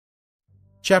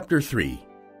Chapter 3.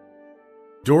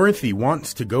 Dorothy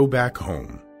Wants to Go Back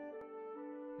Home.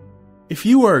 "If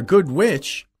you are a good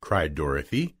witch," cried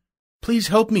Dorothy, "please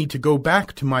help me to go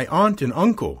back to my aunt and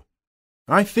uncle.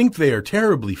 I think they are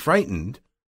terribly frightened.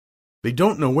 They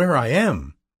don't know where I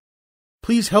am.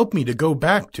 Please help me to go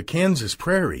back to Kansas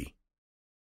Prairie."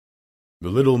 The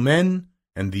little men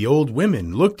and the old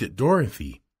women looked at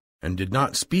Dorothy and did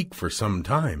not speak for some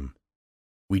time.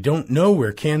 "We don't know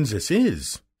where Kansas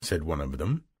is," said one of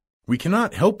them. "We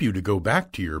cannot help you to go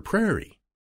back to your prairie."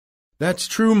 "That's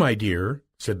true, my dear,"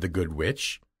 said the good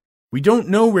witch. "We don't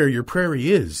know where your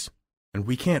prairie is, and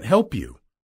we can't help you.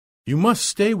 You must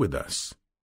stay with us."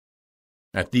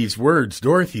 At these words,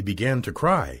 Dorothy began to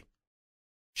cry.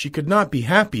 She could not be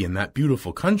happy in that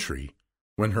beautiful country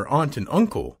when her aunt and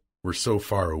uncle were so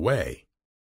far away.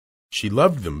 She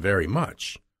loved them very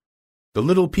much. The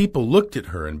little people looked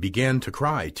at her and began to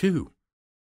cry too.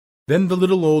 Then the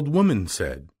little old woman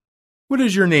said, "What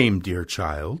is your name, dear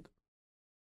child?"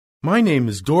 "My name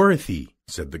is Dorothy,"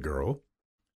 said the girl.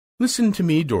 "Listen to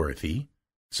me, Dorothy,"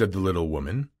 said the little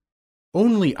woman.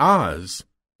 "Only Oz,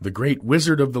 the great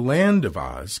wizard of the land of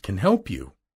Oz, can help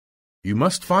you. You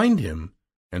must find him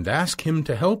and ask him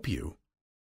to help you.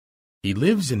 He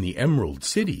lives in the Emerald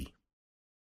City."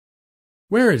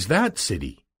 "Where is that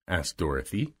city?" asked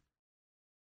Dorothy.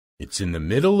 "It's in the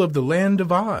middle of the land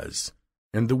of Oz,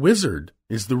 and the wizard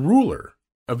is the ruler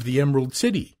of the Emerald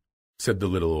City," said the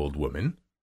little old woman.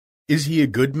 "Is he a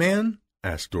good man?"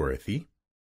 asked Dorothy.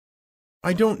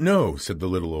 "I don't know," said the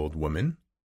little old woman.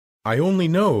 "I only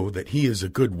know that he is a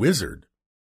good wizard."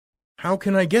 "How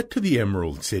can I get to the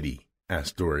Emerald City?"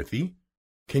 asked Dorothy.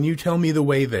 "Can you tell me the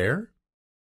way there?"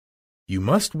 "You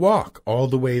must walk all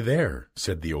the way there,"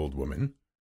 said the old woman.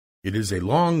 "It is a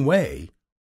long way,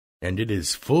 and it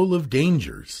is full of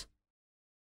dangers."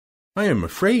 "I am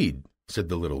afraid," said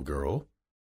the little girl.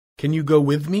 "Can you go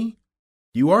with me?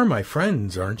 You are my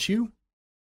friends, aren't you?"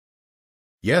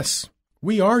 "Yes,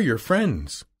 we are your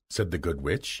friends," said the good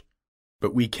witch,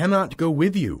 "but we cannot go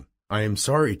with you, I am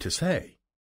sorry to say."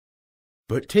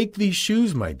 "But take these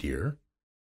shoes, my dear."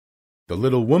 The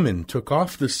little woman took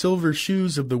off the silver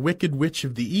shoes of the Wicked Witch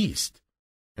of the East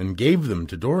and gave them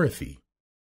to Dorothy.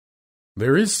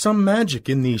 "There is some magic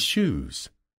in these shoes.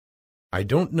 I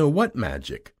don't know what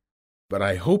magic, but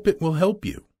I hope it will help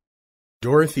you."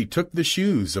 Dorothy took the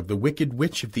shoes of the Wicked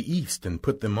Witch of the East and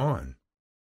put them on.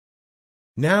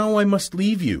 "Now I must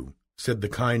leave you," said the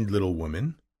kind little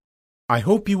woman. "I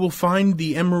hope you will find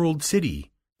the Emerald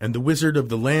City and the Wizard of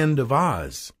the Land of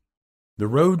Oz. The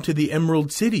road to the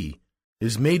Emerald City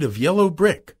is made of yellow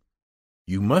brick.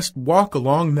 You must walk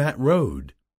along that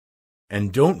road.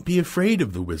 And don't be afraid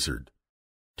of the wizard.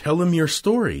 Tell him your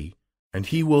story, and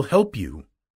he will help you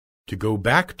to go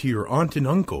back to your aunt and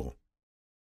uncle.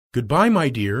 Goodbye, my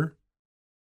dear."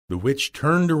 The witch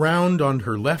turned around on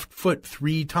her left foot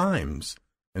 3 times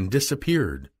and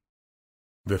disappeared.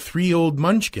 The 3 old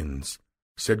munchkins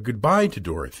said goodbye to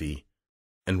Dorothy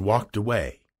and walked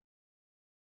away.